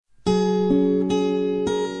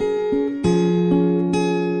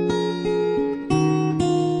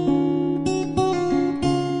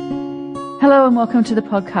and welcome to the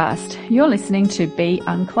podcast. You're listening to Be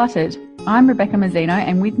Uncluttered. I'm Rebecca Mazzino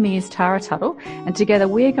and with me is Tara Tuttle, and together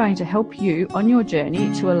we are going to help you on your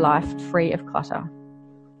journey to a life free of clutter.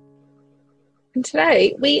 And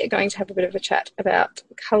today we are going to have a bit of a chat about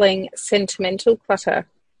culling sentimental clutter.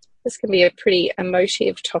 This can be a pretty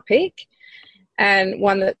emotive topic and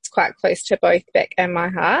one that's quite close to both Beck and my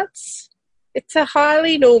hearts. It's a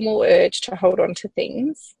highly normal urge to hold on to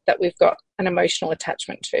things that we've got an emotional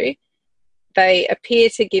attachment to. They appear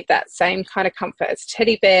to give that same kind of comfort as a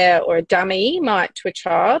teddy bear or a dummy might to a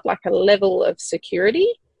child, like a level of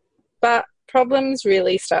security. But problems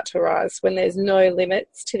really start to arise when there's no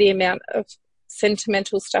limits to the amount of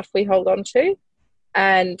sentimental stuff we hold on to.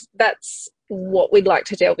 And that's what we'd like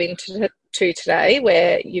to delve into today,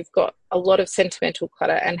 where you've got a lot of sentimental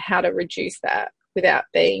clutter and how to reduce that without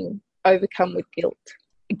being overcome with guilt.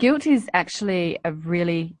 Guilt is actually a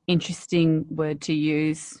really interesting word to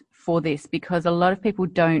use for this, because a lot of people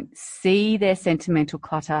don't see their sentimental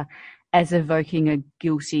clutter as evoking a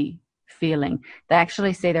guilty feeling. They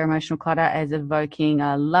actually see their emotional clutter as evoking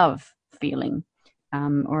a love feeling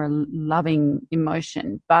or a loving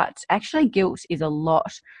emotion. But actually guilt is a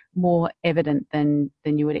lot more evident than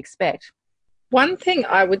you would expect. One thing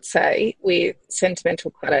I would say with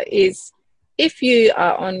sentimental clutter is if you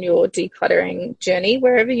are on your decluttering journey,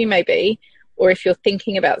 wherever you may be, or if you're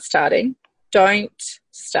thinking about starting, don't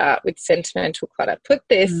start with sentimental clutter. Put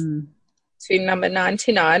this to number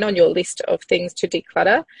 99 on your list of things to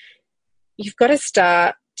declutter. You've got to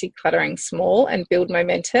start decluttering small and build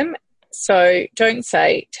momentum. So don't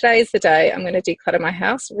say, today's the day I'm going to declutter my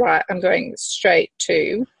house. Right, I'm going straight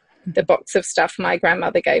to the box of stuff my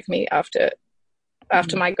grandmother gave me after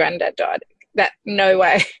my granddad died. That, no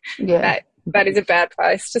way. Yeah. That is a bad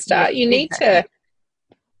place to start. Yeah,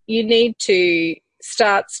 you need to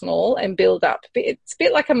start small and build up. It's a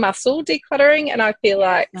bit like a muscle, decluttering, and I feel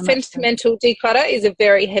like sentimental declutter is a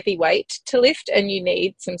very heavy weight to lift, and you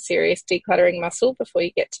need some serious decluttering muscle before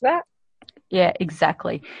you get to that. Yeah,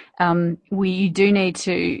 exactly. You do need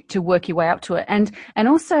to work your way up to it, and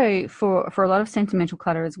also for a lot of sentimental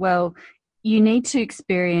clutter as well, you need to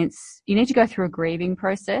go through a grieving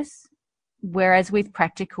process. Whereas with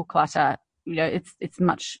practical clutter, it's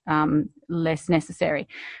much less necessary.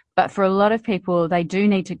 But for a lot of people, they do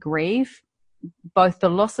need to grieve both the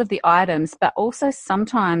loss of the items, but also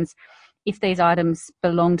sometimes if these items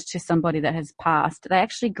belonged to somebody that has passed, they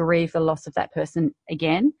actually grieve the loss of that person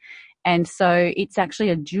again. And so it's actually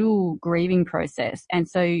a dual grieving process. And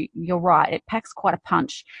so you're right, it packs quite a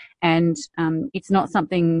punch, and it's not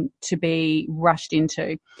something to be rushed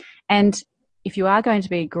into. And if you are going to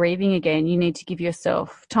be grieving again, you need to give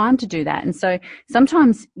yourself time to do that. And so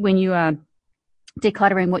sometimes when you are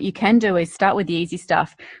decluttering, what you can do is start with the easy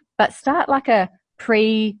stuff, but start like a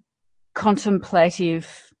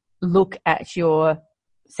pre-contemplative look at your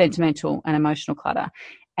sentimental and emotional clutter.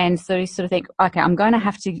 And so you sort of think, okay, I'm going to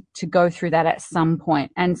have to go through that at some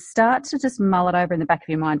point, and start to just mull it over in the back of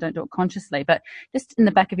your mind. Don't do it consciously, but just in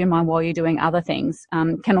the back of your mind while you're doing other things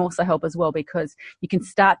can also help as well, because you can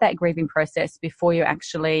start that grieving process before you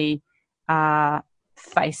actually are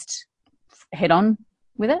faced head on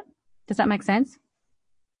with it. Does that make sense?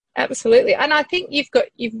 Absolutely. And I think you've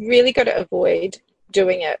really got to avoid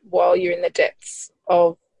doing it while you're in the depths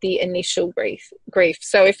of the initial grief.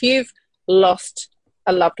 So if you've lost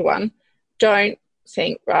a loved one, don't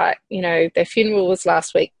think, right, their funeral was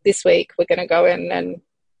last week, this week we're going to go in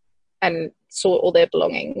and sort all their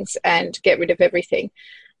belongings and get rid of everything.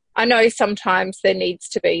 I know sometimes there needs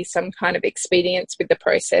to be some kind of expedience with the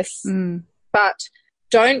process, but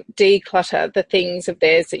don't declutter the things of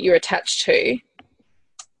theirs that you're attached to.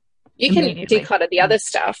 You can declutter the other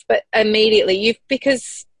stuff, but immediately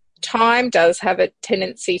because time does have a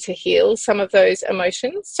tendency to heal some of those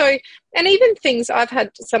emotions. So, and even things, I've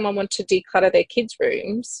had someone want to declutter their kids'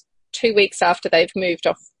 rooms 2 weeks after they've moved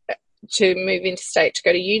off to move interstate to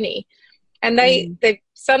go to uni. And they've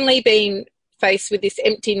suddenly been faced with this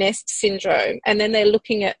empty nest syndrome. And then they're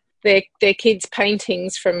looking at their kids'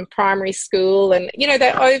 paintings from primary school, and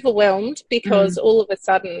they're overwhelmed because all of a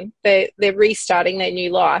sudden they're restarting their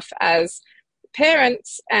new life as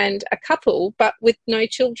parents and a couple, but with no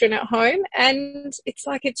children at home, and it's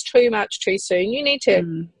like it's too much too soon. You need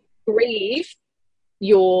to grieve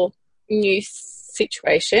your new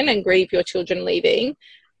situation and grieve your children leaving,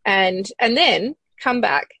 and then come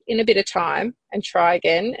back in a bit of time and try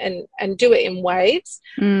again and do it in waves.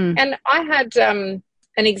 And I had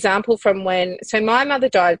an example from so my mother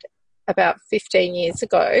died about 15 years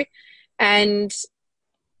ago, and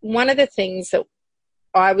one of the things that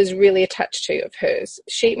I was really attached to of hers,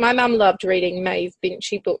 my mum loved reading Maeve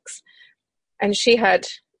Binchy books, and she had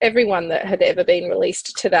everyone that had ever been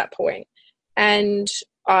released to that point. And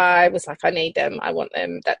I was like, I need them. I want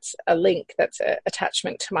them. That's a link. That's an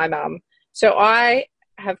attachment to my mum. So I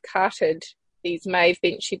have carted these Maeve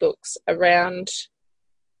Binchy books around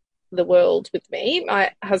the world with me.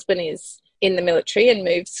 My husband is in the military and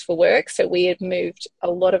moves for work. So we had moved a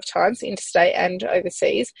lot of times interstate and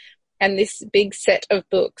overseas. And this big set of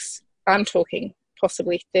books, I'm talking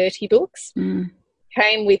possibly 30 books,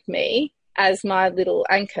 came with me as my little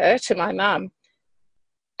anchor to my mum.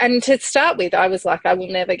 And to start with, I was like, I will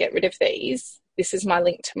never get rid of these. This is my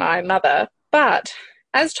link to my mother. But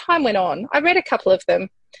as time went on, I read a couple of them.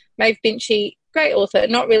 Maeve Binchy, great author,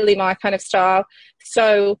 not really my kind of style.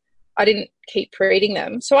 So I didn't keep reading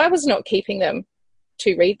them. So I was not keeping them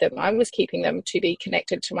to read them. I was keeping them to be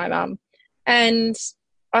connected to my mum. And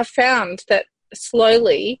I found that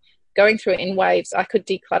slowly going through it in waves, I could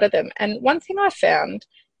declutter them. And one thing I found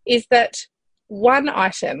is that one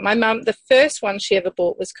item, my mum, the first one she ever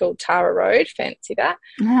bought was called Tara Road, fancy that.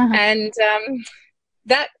 And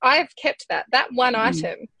that I've kept that one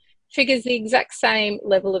item triggers the exact same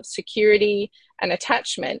level of security and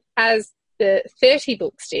attachment as the 30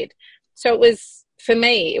 books did. So it was, for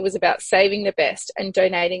me, it was about saving the best and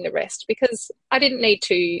donating the rest, because I didn't need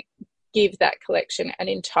to give that collection an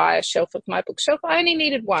entire shelf of my bookshelf. I only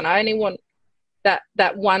needed one. I only want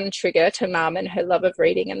that one trigger to mum and her love of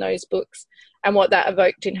reading and those books and what that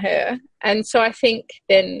evoked in her. And so I think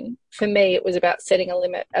then for me it was about setting a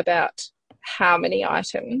limit about how many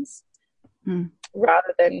items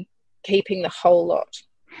rather than keeping the whole lot.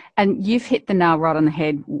 And you've hit the nail right on the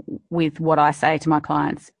head with what I say to my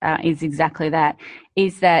clients, is exactly that,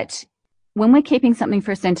 is that when we're keeping something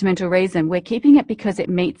for a sentimental reason, we're keeping it because it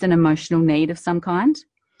meets an emotional need of some kind.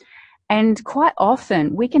 And quite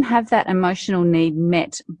often we can have that emotional need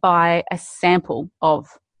met by a sample of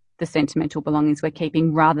the sentimental belongings we're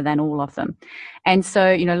keeping rather than all of them. And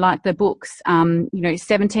so, like the books,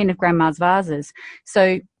 17 of Grandma's vases.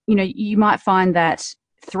 So, you might find that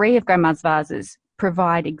 3 of Grandma's vases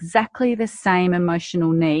provide exactly the same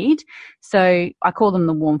emotional need. So I call them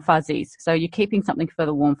the warm fuzzies. So you're keeping something for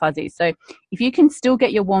the warm fuzzies. So if you can still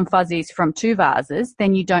get your warm fuzzies from 2 vases,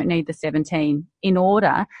 then you don't need the 17 in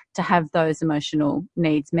order to have those emotional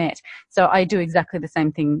needs met. So I do exactly the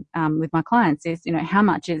same thing with my clients is, how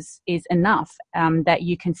much is enough that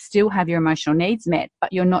you can still have your emotional needs met,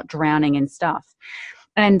 but you're not drowning in stuff.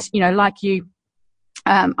 And, like you,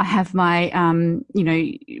 I have my,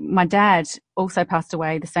 my dad also passed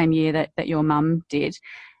away the same year that your mum did.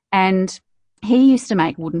 And he used to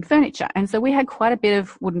make wooden furniture. And so we had quite a bit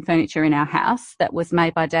of wooden furniture in our house that was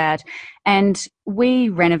made by Dad. And we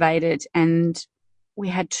renovated and we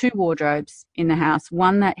had 2 wardrobes in the house,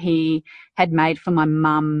 one that he had made for my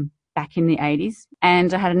mum back in the 80s.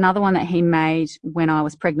 And I had another one that he made when I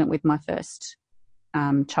was pregnant with my first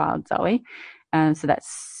child, Zoe. So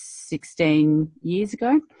that's 16 years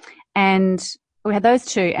ago. And we had those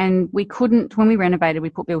 2, and we couldn't, when we renovated, we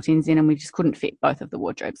put built-ins in and we just couldn't fit both of the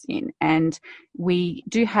wardrobes in. And we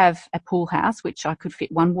do have a pool house, which I could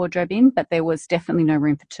fit 1 wardrobe in, but there was definitely no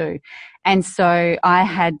room for 2. And so I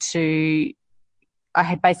had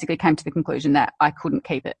basically came to the conclusion that I couldn't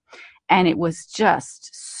keep it. And it was just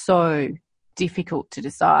so difficult to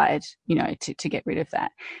decide, to get rid of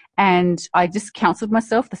that. And I just counseled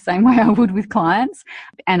myself the same way I would with clients.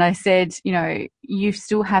 And I said, you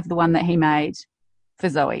still have the one that he made for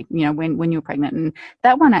Zoe, when you were pregnant. And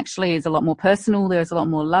that one actually is a lot more personal. There's a lot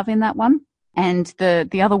more love in that one. And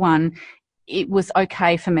the other one, it was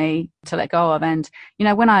okay for me to let go of. And,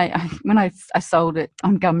 when I sold it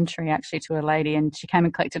on Gumtree actually to a lady, and she came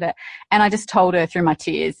and collected it, and I just told her through my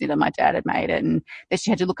tears that my dad had made it and that she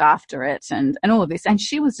had to look after it and all of this. And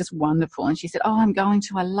she was just wonderful. And she said, "Oh, I'm going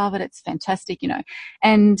to, I love it. It's fantastic,"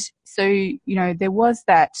 And so, there was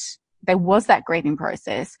that grieving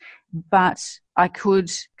process, but I could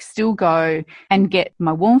still go and get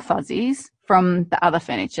my warm fuzzies from the other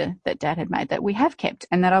furniture that Dad had made that we have kept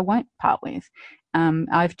and that I won't part with.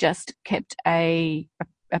 I've just kept a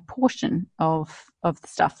portion of the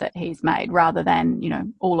stuff that he's made rather than,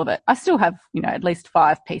 all of it. I still have, at least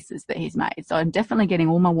 5 pieces that he's made. So I'm definitely getting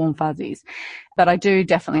all my warm fuzzies, but I do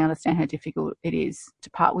definitely understand how difficult it is to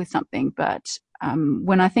part with something. But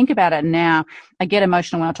when I think about it now, I get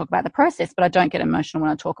emotional when I talk about the process, but I don't get emotional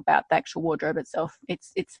when I talk about the actual wardrobe itself.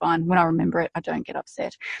 It's fine. When I remember it, I don't get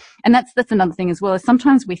upset. And that's another thing as well, is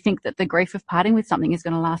sometimes we think that the grief of parting with something is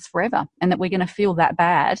going to last forever and that we're going to feel that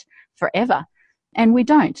bad forever. And we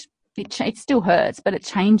don't. It still hurts, but it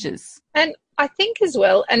changes. And I think as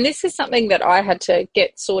well, and this is something that I had to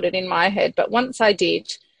get sorted in my head, but once I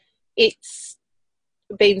did, it's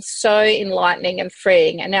been so enlightening and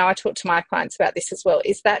freeing, and now I talk to my clients about this as well,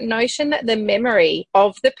 is that notion that the memory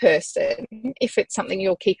of the person, if it's something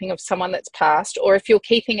you're keeping of someone that's passed, or if you're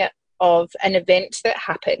keeping it of an event that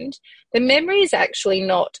happened, the memory is actually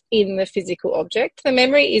not in the physical object. The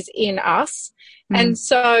memory is in us. And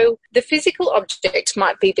so the physical object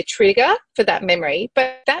might be the trigger for that memory,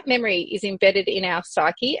 but that memory is embedded in our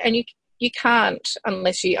psyche, and you can't,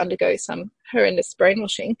 unless you undergo some horrendous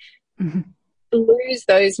brainwashing, lose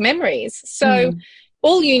those memories. So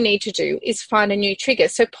all you need to do is find a new trigger.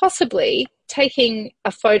 So possibly taking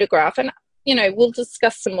a photograph, and, you know, we'll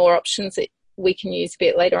discuss some more options that we can use a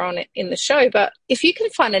bit later on in the show. But if you can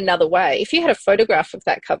find another way, if you had a photograph of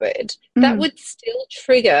that cupboard, that would still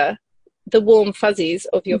trigger the warm fuzzies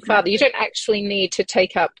of your father. You don't actually need to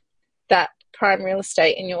take up that prime real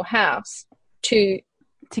estate in your house to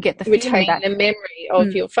get the retain the memory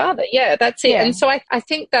of your father. Yeah, that's it. Yeah. And so I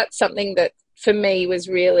think that's something that for me was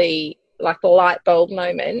really like a light bulb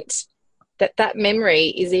moment, that memory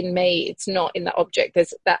is in me. It's not in the object.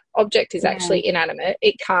 That object is actually inanimate.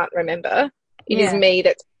 It can't remember. It is me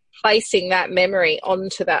that's placing that memory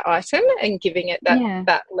onto that item and giving it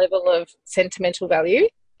that level of sentimental value.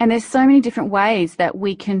 And there's so many different ways that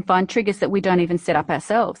we can find triggers that we don't even set up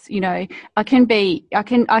ourselves. You know, I can be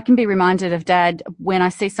reminded of Dad when I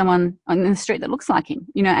see someone on the street that looks like him,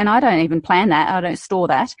 you know, and I don't even plan that. I don't store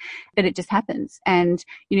that, but it just happens. And,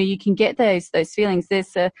 you know, you can get those feelings.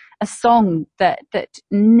 There's a song that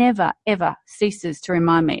never, ever ceases to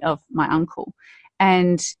remind me of my uncle.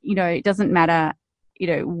 And, you know, it doesn't matter, you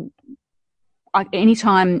know,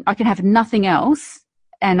 anytime I can have nothing else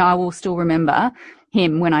and I will still remember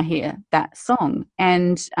him when I hear that song.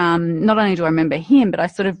 And not only do I remember him, but I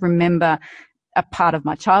sort of remember a part of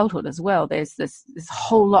my childhood as well. There's this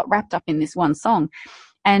whole lot wrapped up in this one song.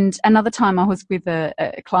 And another time I was with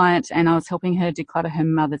a client and I was helping her declutter her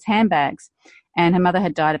mother's handbags. And her mother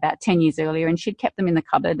had died about 10 years earlier, and she'd kept them in the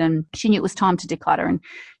cupboard, and she knew it was time to declutter. And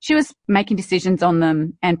she was making decisions on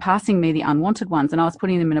them and passing me the unwanted ones, and I was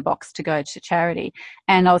putting them in a box to go to charity.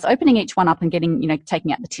 And I was opening each one up and getting, you know,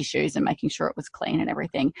 taking out the tissues and making sure it was clean and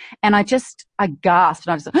everything. And I gasped, and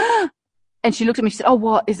I was like, and she looked at me, she said, "Oh,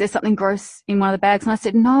 what? Is there something gross in one of the bags?" And I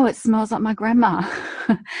said, "No, it smells like my grandma."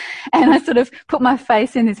 And I sort of put my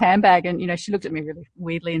face in this handbag, and, you know, she looked at me really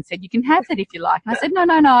weirdly and said, "You can have it if you like." And I said, No,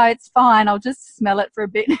 it's fine. I'll just smell it for a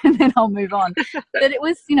bit and then I'll move on. But it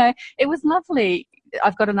was, you know, it was lovely.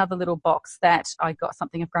 I've got another little box that I got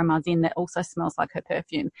something of Grandma's in that also smells like her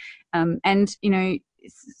perfume. And, you know,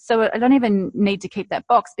 so I don't even need to keep that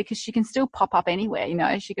box because she can still pop up anywhere. You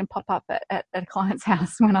know, she can pop up at a client's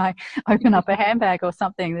house when I open up a handbag or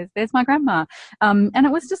something. There's my grandma. And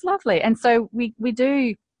it was just lovely. And so we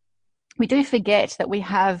do forget that we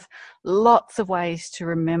have lots of ways to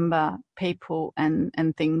remember people and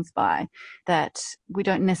things by, that we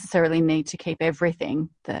don't necessarily need to keep everything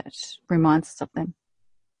that reminds us of them.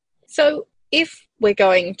 So if we're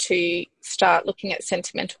going to start looking at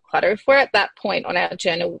sentimental clutter, if we're at that point on our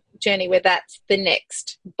journey where that's the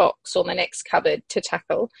next box or the next cupboard to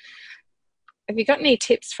tackle, have you got any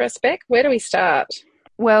tips for us, Beck? Where do we start?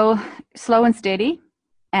 Well, slow and steady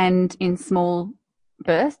and in small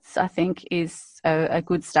bursts, I think, is a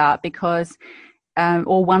good start, because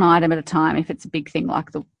or one item at a time if it's a big thing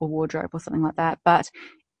like the wardrobe or something like that. But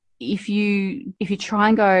if you try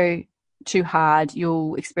and go too hard,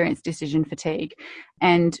 you'll experience decision fatigue,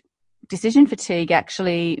 and decision fatigue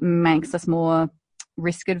actually makes us more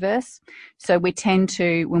risk adverse. So we tend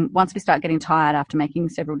to, once we start getting tired after making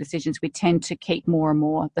several decisions, we tend to keep more and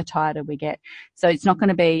more the tireder we get. So it's not going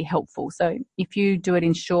to be helpful. So if you do it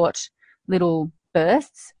in short little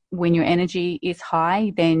bursts when your energy is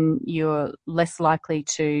high, then you're less likely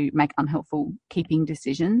to make unhelpful keeping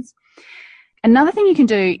decisions. Another thing you can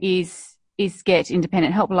do is get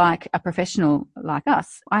independent help, like a professional like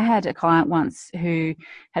us. I had a client once who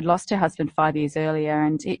had lost her husband 5 years earlier,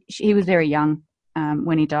 and he was very young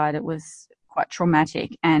when he died. It was quite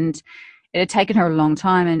traumatic, and it had taken her a long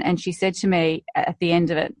time. And she said to me at the end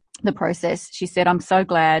of it, the process, she said, "I'm so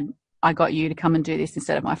glad I got you to come and do this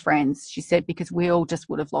instead of my friends." She said, because we all just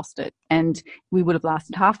would have lost it, and we would have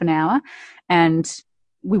lasted half an hour and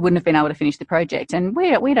we wouldn't have been able to finish the project. And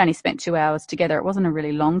we'd only spent 2 hours together. It wasn't a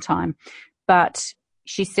really long time. But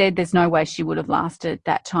she said there's no way she would have lasted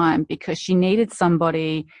that time, because she needed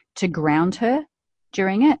somebody to ground her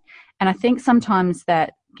during it. And I think sometimes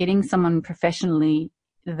that getting someone professionally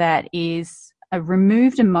that is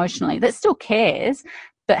removed emotionally, that still cares,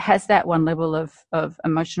 that has that one level of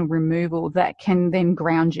emotional removal that can then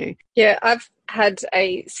ground you. Yeah, I've had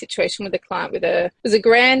a situation with a client it was a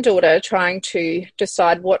granddaughter trying to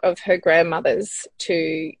decide what of her grandmothers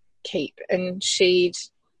to keep, and she'd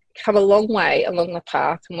come a long way along the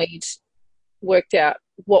path, and we'd worked out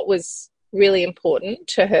what was really important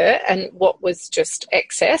to her and what was just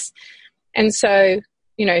excess. And so,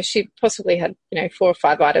 she possibly had, 4 or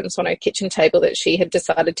 5 items on her kitchen table that she had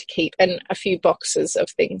decided to keep, and a few boxes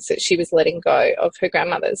of things that she was letting go of her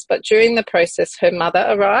grandmother's. But during the process, her mother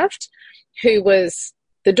arrived, who was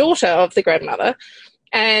the daughter of the grandmother,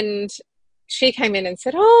 and she came in and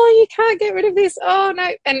said, "Oh, you can't get rid of this. Oh,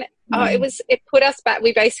 no." And it put us back.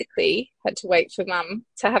 We basically had to wait for Mum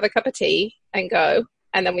to have a cup of tea and go,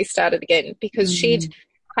 and then we started again, because she'd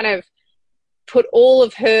kind of put all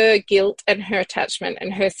of her guilt and her attachment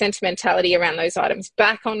and her sentimentality around those items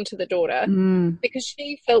back onto the daughter, because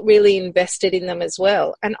she felt really invested in them as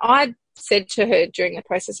well. And I said to her during the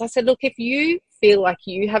process, I said, "Look, if you feel like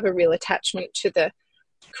you have a real attachment to the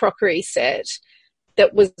crockery set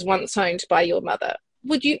that was once owned by your mother,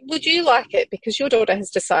 would you like it? Because your daughter has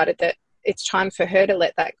decided that it's time for her to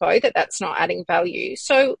let that go, that's not adding value.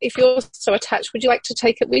 So if you're so attached, would you like to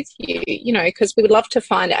take it with you? Because we would love to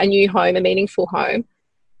find a new home, a meaningful home."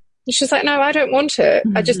 And she's like, "No, I don't want it.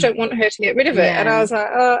 I just don't want her to get rid of it." And I was like,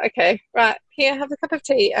 "Oh, okay, right, here, have a cup of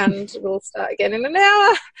tea and we'll start again in an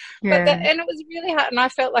hour." Yeah. And it was really hard, and I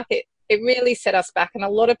felt like it really set us back. And a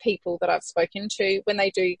lot of people that I've spoken to, when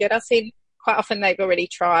they do get us in, quite often they've already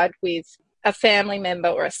tried with a family member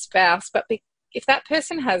or a spouse, but if that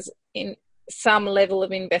person has in some level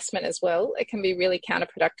of investment as well, it can be really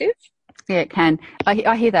counterproductive. Yeah, it can.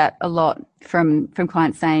 I hear that a lot from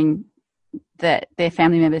clients saying that their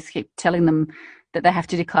family members keep telling them that they have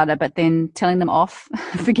to declutter, but then telling them off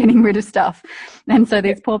for getting rid of stuff. And so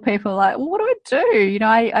these poor people are like, "Well, what do I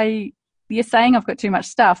do? You're saying I've got too much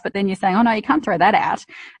stuff, but then you're saying, oh no, you can't throw that out."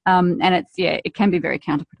 And it can be very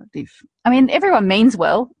counterproductive. I mean, everyone means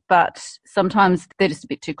well, but sometimes they're just a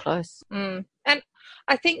bit too close. And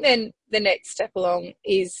I think then the next step along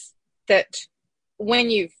is that when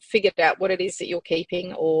you've figured out what it is that you're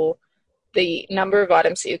keeping, or the number of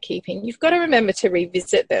items that you're keeping, you've got to remember to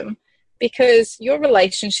revisit them, because your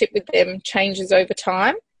relationship with them changes over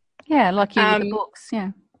time. Yeah, like you with the books,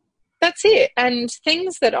 yeah. That's it. And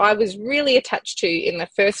things that I was really attached to in the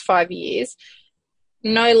first 5 years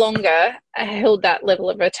no longer held that level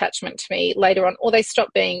of attachment to me later on, or they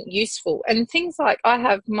stopped being useful. And things like, I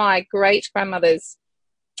have my great-grandmother's,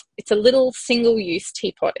 it's a little single-use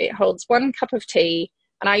teapot. It holds 1 cup of tea,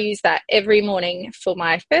 and I use that every morning for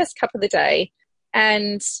my first cup of the day.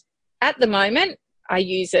 And at the moment, I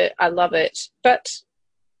use it. I love it. But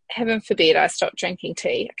heaven forbid I stop drinking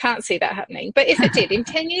tea. I can't see that happening. But if it did, in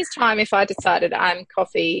 10 years' time, if I decided I'm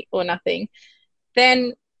coffee or nothing,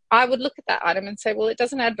 then I would look at that item and say, well, it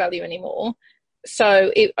doesn't add value anymore.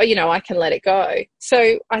 So, I can let it go.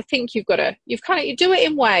 So I think you do it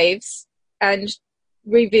in waves and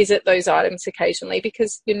revisit those items occasionally,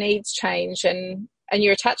 because your needs change and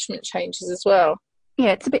your attachment changes as well.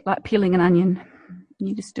 Yeah, it's a bit like peeling an onion.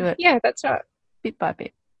 You just do it. Yeah, that's right. Bit by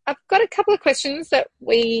bit. I've got a couple of questions that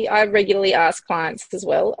I regularly ask clients as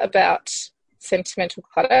well about sentimental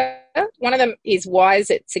clutter. One of them is, why is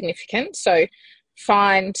it significant? So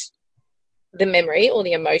find the memory or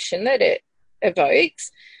the emotion that it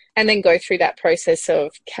evokes, and then go through that process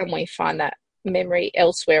of, can we find that memory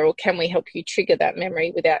elsewhere, or can we help you trigger that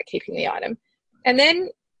memory without keeping the item? And then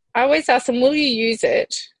I always ask them, will you use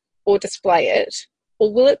it or display it,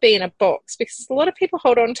 or will it be in a box? Because a lot of people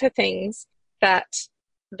hold on to things that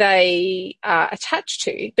they are attached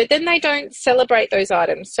to, but then they don't celebrate those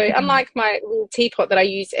items. So unlike my little teapot that I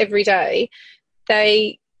use every day,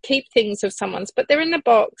 they keep things of someone's, but they're in the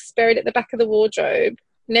box, buried at the back of the wardrobe,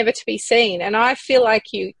 never to be seen. And I feel like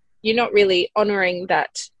you're not really honouring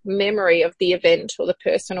that memory of the event or the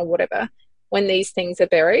person or whatever when these things are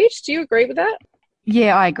buried. Do you agree with that?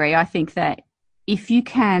 Yeah, I agree. I think that if you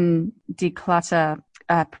can declutter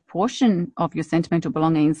a proportion of your sentimental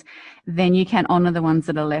belongings, then you can honour the ones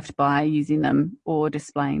that are left by using them or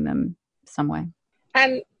displaying them some way.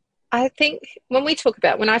 And I think when I talk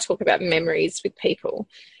about memories with people,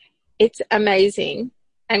 it's amazing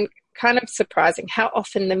and kind of surprising how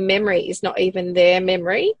often the memory is not even their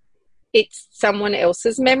memory. It's someone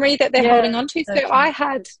else's memory that they're holding on to. So I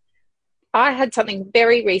had something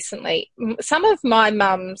very recently. Some of my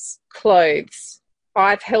mum's clothes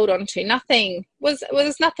I've held on to. Nothing was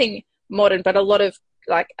nothing modern, but a lot of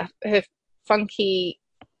like her funky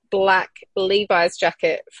black Levi's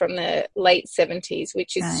jacket from the late 70s,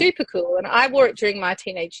 which is super cool. And I wore it during my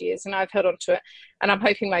teenage years, and I've held on to it, and I'm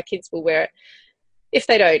hoping my kids will wear it. If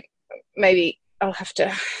they don't, maybe I'll have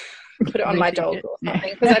to put it on my dog or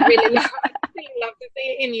something, because I'd really love to see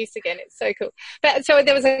it in use again. It's so cool. But so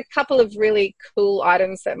there was a couple of really cool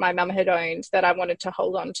items that my mum had owned that I wanted to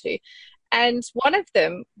hold on to. And one of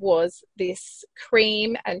them was this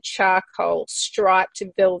cream and charcoal striped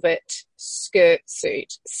velvet skirt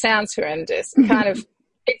suit. Sounds horrendous. Kind of,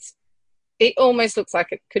 it almost looks like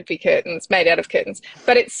it could be curtains, made out of curtains,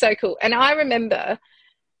 but it's so cool. And I remember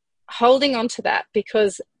holding on to that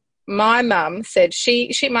because my mum said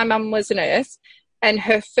my mum was a nurse, and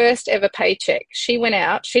her first ever paycheck, she went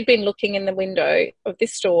out, she'd been looking in the window of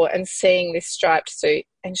this store and seeing this striped suit,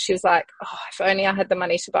 and she was like, oh, if only I had the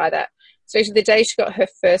money to buy that. So the day she got her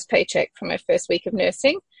first paycheck from her first week of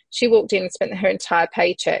nursing, she walked in and spent her entire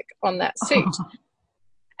paycheck on that suit. Oh.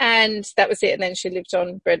 And that was it. And then she lived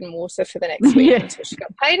on bread and water for the next week until she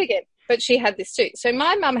got paid again. But she had this suit. So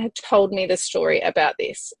my mum had told me the story about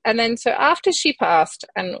this. And then so after she passed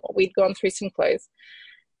and we'd gone through some clothes,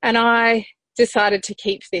 and I decided to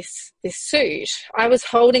keep this suit, I was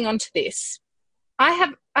holding on to this.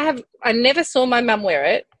 I never saw my mum wear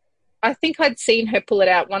it. I think I'd seen her pull it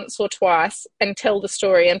out once or twice and tell the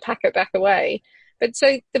story and pack it back away. But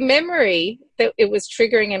so the memory that it was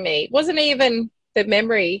triggering in me wasn't even the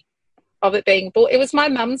memory of it being bought. It was my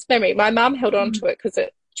mum's memory. My mum held on to it because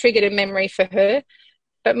it triggered a memory for her.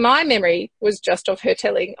 But my memory was just of her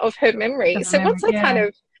telling of her memory. So once I kind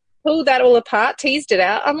of pulled that all apart, teased it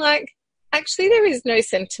out, I'm like, actually, there is no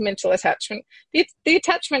sentimental attachment. The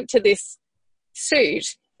attachment to this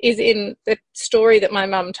suit is in the story that my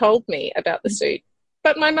mum told me about the suit.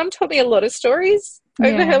 But my mum told me a lot of stories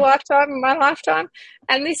over her lifetime and my lifetime,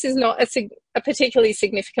 and this is not a particularly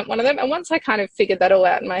significant one of them. And once I kind of figured that all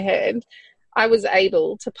out in my head, I was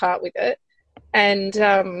able to part with it. And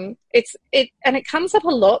it comes up a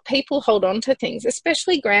lot. People hold on to things,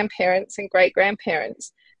 especially grandparents and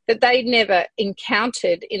great-grandparents, that they never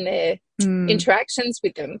encountered in their interactions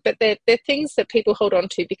with them, but they're things that people hold on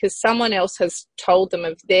to because someone else has told them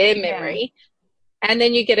of their memory, and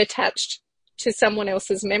then you get attached to someone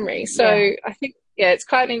else's memory. So I think, it's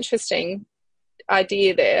quite an interesting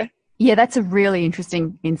idea there. Yeah, that's a really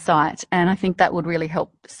interesting insight, and I think that would really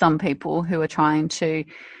help some people who are trying to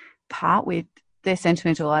part with their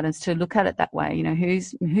sentimental items to look at it that way. You know,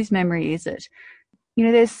 whose memory is it? You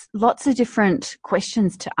know, there's lots of different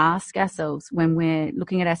questions to ask ourselves when we're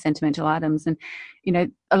looking at our sentimental items. And, you know,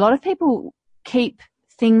 a lot of people keep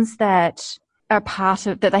things that are part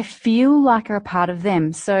of, that they feel like are a part of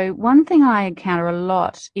them. So one thing I encounter a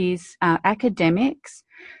lot is academics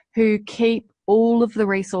who keep all of the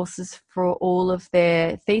resources for all of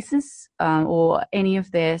their thesis or any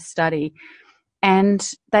of their study, and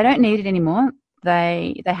they don't need it anymore.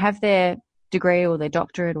 They have their degree or their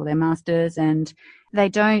doctorate or their master's, and they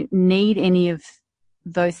don't need any of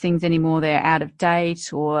those things anymore. They're out of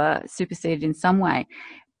date or superseded in some way.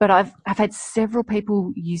 But I've had several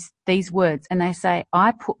people use these words, and they say,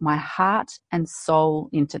 I put my heart and soul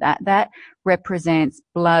into that. That represents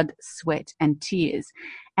blood, sweat, and tears.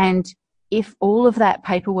 And if all of that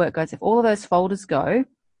paperwork goes, if all of those folders go,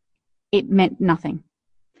 it meant nothing.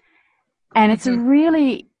 And it's a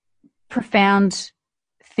really profound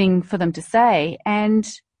thing for them to say, and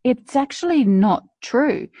it's actually not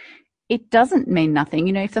true. It doesn't mean nothing.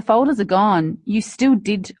 You know, if the folders are gone, you still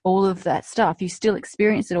did all of that stuff. You still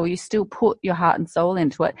experienced it, or you still put your heart and soul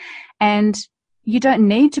into it. And you don't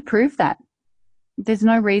need to prove that. There's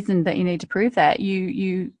no reason that you need to prove that.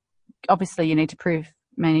 You obviously you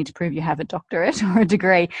may need to prove you have a doctorate or a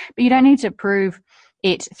degree, but you don't need to prove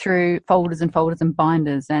it through folders and folders and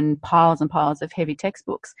binders and piles of heavy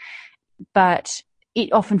textbooks. But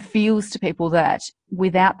it often feels to people that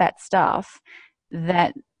without that stuff,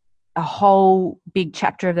 that a whole big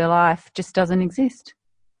chapter of their life just doesn't exist.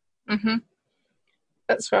 Mm-hmm.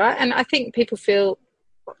 That's right. And I think people feel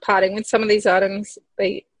parting with some of these items,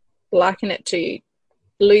 they liken it to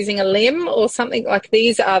losing a limb or something. Like,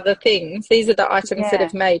 these are the things, these are the items that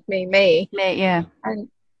have made me. Yeah.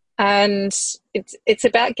 And it's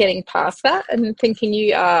about getting past that and thinking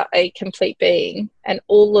you are a complete being, and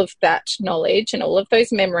all of that knowledge and all of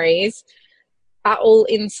those memories are all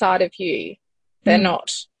inside of you. They're not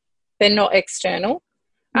external.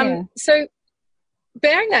 So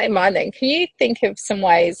bearing that in mind then, can you think of some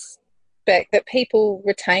ways, Beck, that people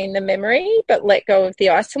retain the memory but let go of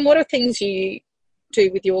the item? What are things you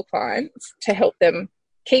do with your clients to help them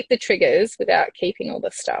keep the triggers without keeping all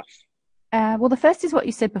the stuff? Well, the first is what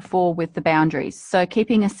you said before with the boundaries. So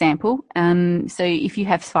keeping a sample. So if you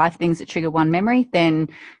have 5 things that trigger one memory, then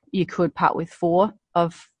you could part with 4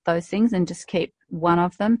 of those things and just keep one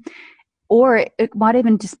of them. Or it might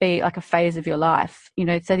even just be like a phase of your life, so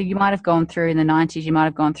that you might have gone through in the 90s, you might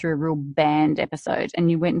have gone through a real band episode and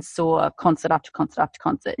you went and saw concert after concert after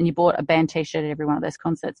concert and you bought a band t-shirt at every one of those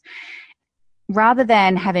concerts. Rather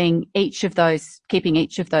than keeping each of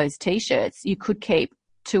those t-shirts, you could keep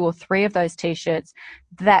 2 or 3 of those t-shirts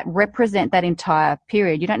that represent that entire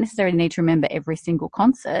period. You don't necessarily need to remember every single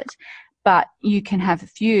concert, but you can have a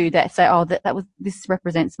few that say, oh, this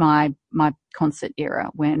represents my concert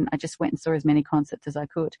era when I just went and saw as many concerts as I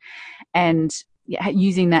could. And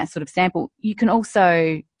using that sort of sample, you can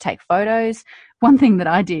also take photos. One thing that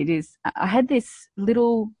I did is I had this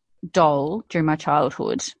little doll during my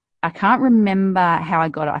childhood. I can't remember how I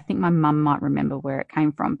got it. I think my mum might remember where it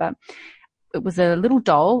came from, but it was a little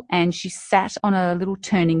doll and she sat on a little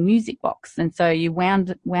turning music box. And so you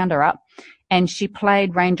wound her up and she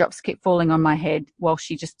played Raindrops Keep Falling on My Head while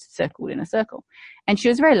she just circled in a circle. And she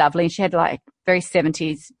was very lovely. She had like very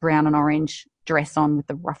 70s brown and orange dress on with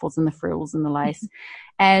the ruffles and the frills and the lace.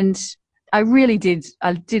 And I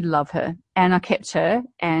did love her, and I kept her,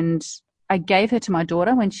 and I gave her to my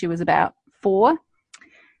daughter when she was about 4.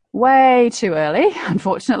 Way too early,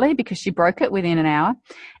 unfortunately, because she broke it within an hour.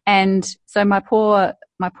 And so my poor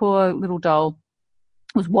little doll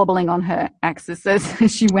was wobbling on her axis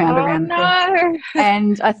as she wound around. No.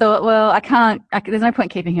 And I thought, well, there's no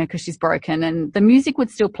point keeping her because she's broken. And the music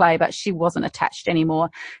would still play, but she wasn't attached anymore.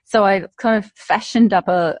 So I kind of fashioned up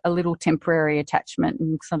a little temporary attachment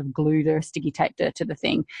and sort of glued her, sticky taped her to the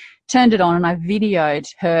thing, turned it on, and I videoed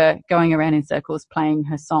her going around in circles playing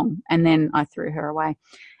her song. And then I threw her away.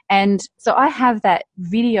 And so I have that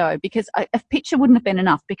video because a picture wouldn't have been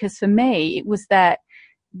enough, because for me it was that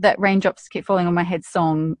Raindrops Keep Falling on My Head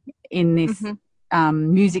song in this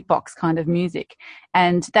music box kind of music.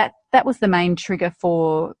 And that was the main trigger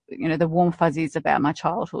for, the warm fuzzies about my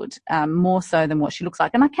childhood, more so than what she looks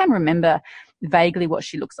like. And I can remember vaguely what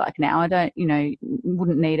she looks like now. I don't,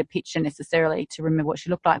 wouldn't need a picture necessarily to remember what she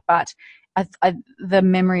looked like, but the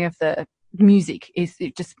memory of the music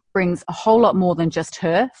it just brings a whole lot more than just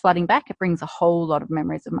her flooding back. It brings a whole lot of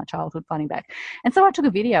memories of my childhood flooding back. And so I took a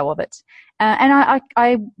video of it. And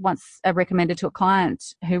I once recommended to a client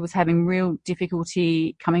who was having real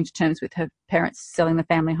difficulty coming to terms with her parents selling the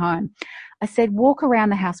family home. I said, walk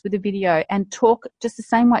around the house with a video and talk just the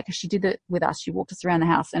same way, because she did it with us. She walked us around the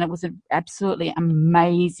house, and it was an absolutely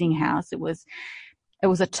amazing house. It was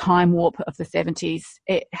a time warp of the 70s.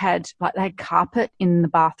 They had carpet in the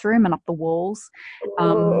bathroom and up the walls.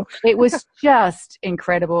 It was just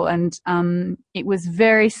incredible. And it was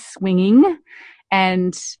very swinging,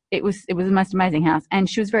 and it was the most amazing house. And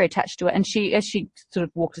she was very attached to it. And as she sort of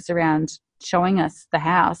walked us around showing us the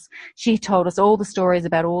house, she told us all the stories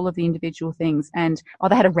about all of the individual things. And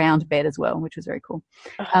they had a round bed as well, which was very cool.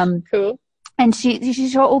 Cool. And she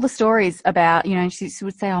told all the stories about, she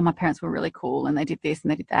would say, oh, my parents were really cool and they did this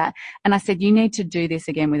and they did that. And I said, you need to do this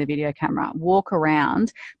again with a video camera. Walk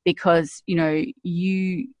around, because,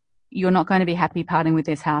 you're not going to be happy parting with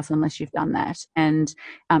this house unless you've done that. And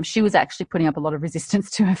she was actually putting up a lot of resistance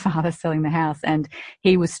to her father selling the house, and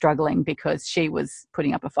he was struggling because she was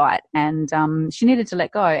putting up a fight, and she needed to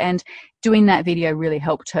let go. And doing that video really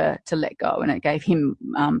helped her to let go, and it gave him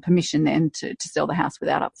permission then to sell the house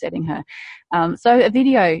without upsetting her. So a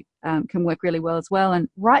video can work really well as well. And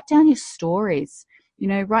write down your stories.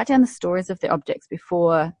 Write down the stories of the objects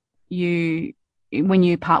when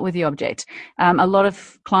you part with the object. A lot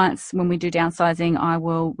of clients, when we do downsizing, I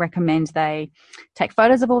will recommend they take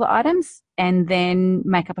photos of all the items and then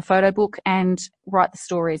make up a photo book and write the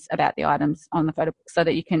stories about the items on the photo book, so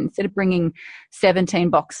that you can, instead of bringing 17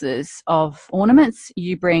 boxes of ornaments,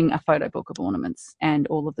 you bring a photo book of ornaments and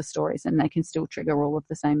all of the stories, and they can still trigger all of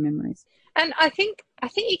the same memories. And I think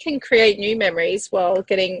you can create new memories while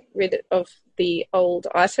getting rid of the old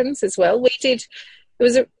items as well. It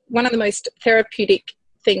was one of the most therapeutic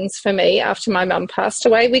things for me after my mum passed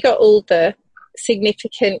away. We got all the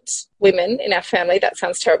significant women in our family. That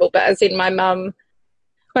sounds terrible, but as in my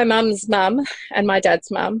mum's mum and my dad's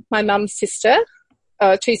mum, my mum's sister,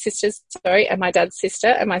 2 sisters, and my dad's sister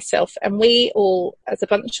and myself. And we all, as a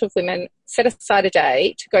bunch of women, set aside a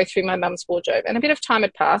day to go through my mum's wardrobe. And a bit of time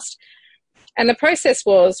had passed. And the process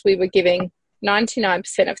was, we were giving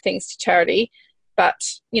 99% of things to charity, but,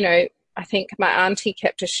 I think my auntie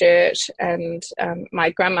kept a shirt, and my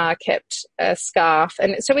grandma kept a scarf.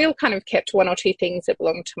 And so we all kind of kept 1 or 2 things that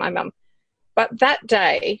belonged to my mum. But that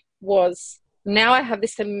day was now I have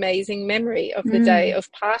this amazing memory of the day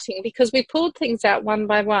of parting, because we pulled things out one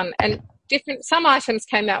by one, and some items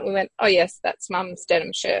came out and we went, oh yes, that's Mum's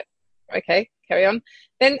denim shirt. Okay, carry on.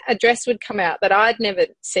 Then a dress would come out that I'd never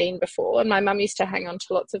seen before, and my mum used to hang on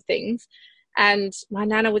to lots of things. And my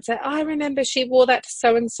nana would say, oh, I remember she wore that to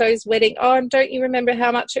so-and-so's wedding. Oh, and don't you remember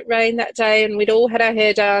how much it rained that day? And we'd all had our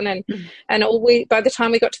hair done. And by the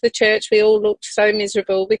time we got to the church, we all looked so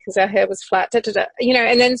miserable because our hair was flat.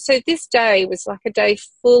 And then so this day was like a day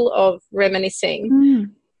full of reminiscing.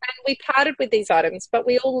 And we parted with these items, but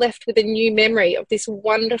we all left with a new memory of this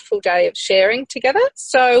wonderful day of sharing together.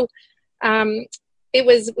 So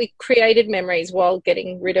we created memories while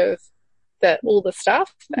getting rid of all the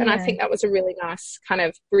stuff, and I think that was a really nice kind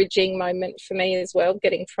of bridging moment for me as well,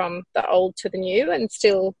 getting from the old to the new and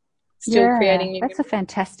still creating new memories. A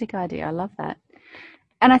fantastic idea. I love that.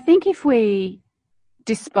 And I think if we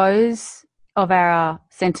dispose of our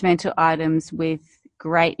sentimental items with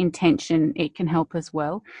great intention, it can help as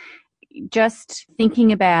well. Just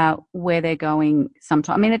thinking about where they're going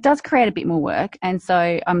sometimes, I mean, it does create a bit more work, and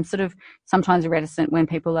so I'm sort of sometimes reticent when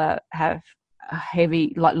people have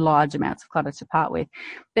heavy, like large amounts of clutter to part with.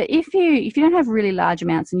 But if you don't have really large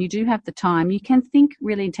amounts and you do have the time, you can think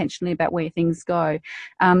really intentionally about where things go.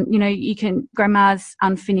 Grandma's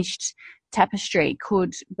unfinished tapestry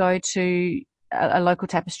could go to a local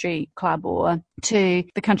tapestry club or to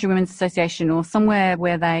the Country Women's Association or somewhere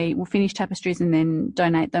where they will finish tapestries and then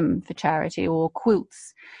donate them for charity, or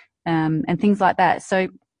quilts and things like that. So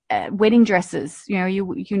wedding dresses,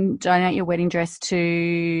 you can donate your wedding dress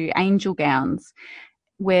to Angel Gowns,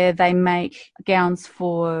 where they make gowns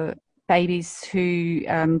for babies who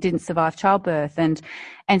didn't survive childbirth, and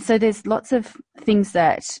so there's lots of things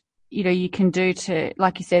that you can do to,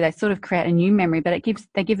 like you said, they sort of create a new memory, but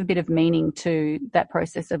they give a bit of meaning to that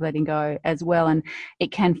process of letting go as well, and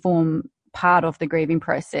it can form part of the grieving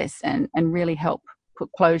process and really help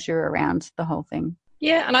put closure around the whole thing.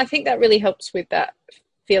 Yeah, and I think that really helps with that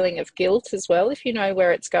feeling of guilt as well. If you know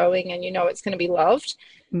where it's going and you know it's going to be loved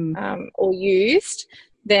or used,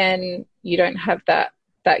 then you don't have that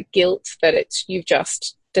guilt that you've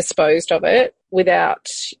just disposed of it without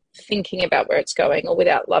thinking about where it's going or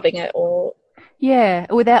without loving it, or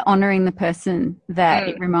without honouring the person that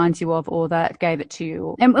it reminds you of or that gave it to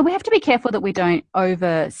you. And we have to be careful that we don't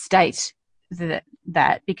overstate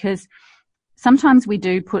that, because sometimes we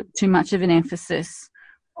do put too much of an emphasis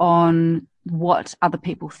on what other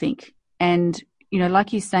people think. And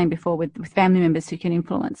like you were saying before, with family members who can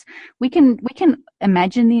influence, we can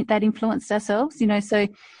imagine that influenced ourselves. So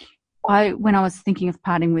when I was thinking of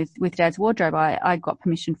parting with Dad's wardrobe, I got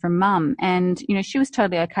permission from Mum, and she was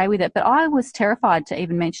totally okay with it, but I was terrified to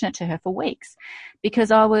even mention it to her for weeks, because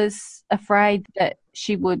I was afraid that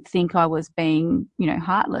she would think I was being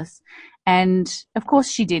heartless. And of course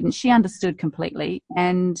she didn't. She understood completely,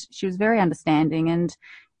 and she was very understanding.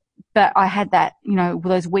 But I had that,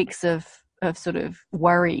 those weeks of sort of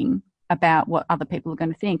worrying about what other people are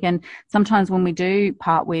going to think. And sometimes when we do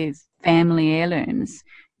part with family heirlooms,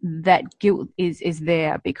 that guilt is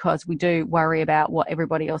there because we do worry about what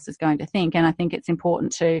everybody else is going to think. And I think it's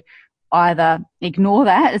important to either ignore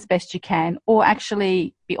that as best you can, or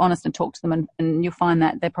actually be honest and talk to them, and you'll find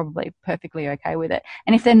that they're probably perfectly okay with it.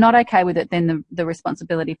 And if they're not okay with it, then the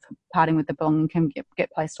responsibility for parting with the belonging can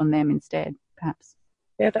get placed on them instead, perhaps.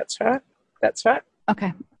 Yeah, that's right.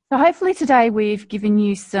 Okay. So hopefully today we've given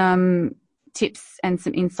you some tips and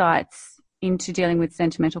some insights into dealing with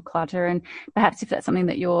sentimental clutter, and perhaps if that's something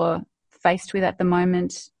that you're faced with at the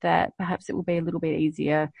moment, that perhaps it will be a little bit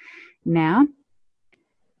easier now.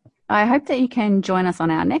 I hope that you can join us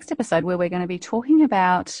on our next episode, where we're going to be talking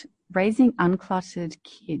about raising uncluttered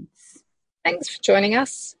kids. Thanks for joining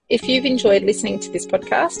us. If you've enjoyed listening to this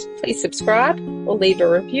podcast, please subscribe or leave a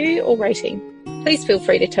review or rating. Please feel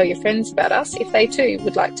free to tell your friends about us if they too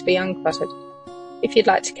would like to be uncluttered. If you'd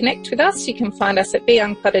like to connect with us, you can find us at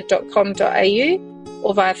beuncluttered.com.au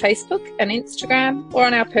or via Facebook and Instagram, or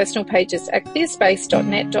on our personal pages at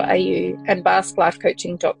clearspace.net.au and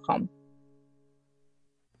basklifecoaching.com.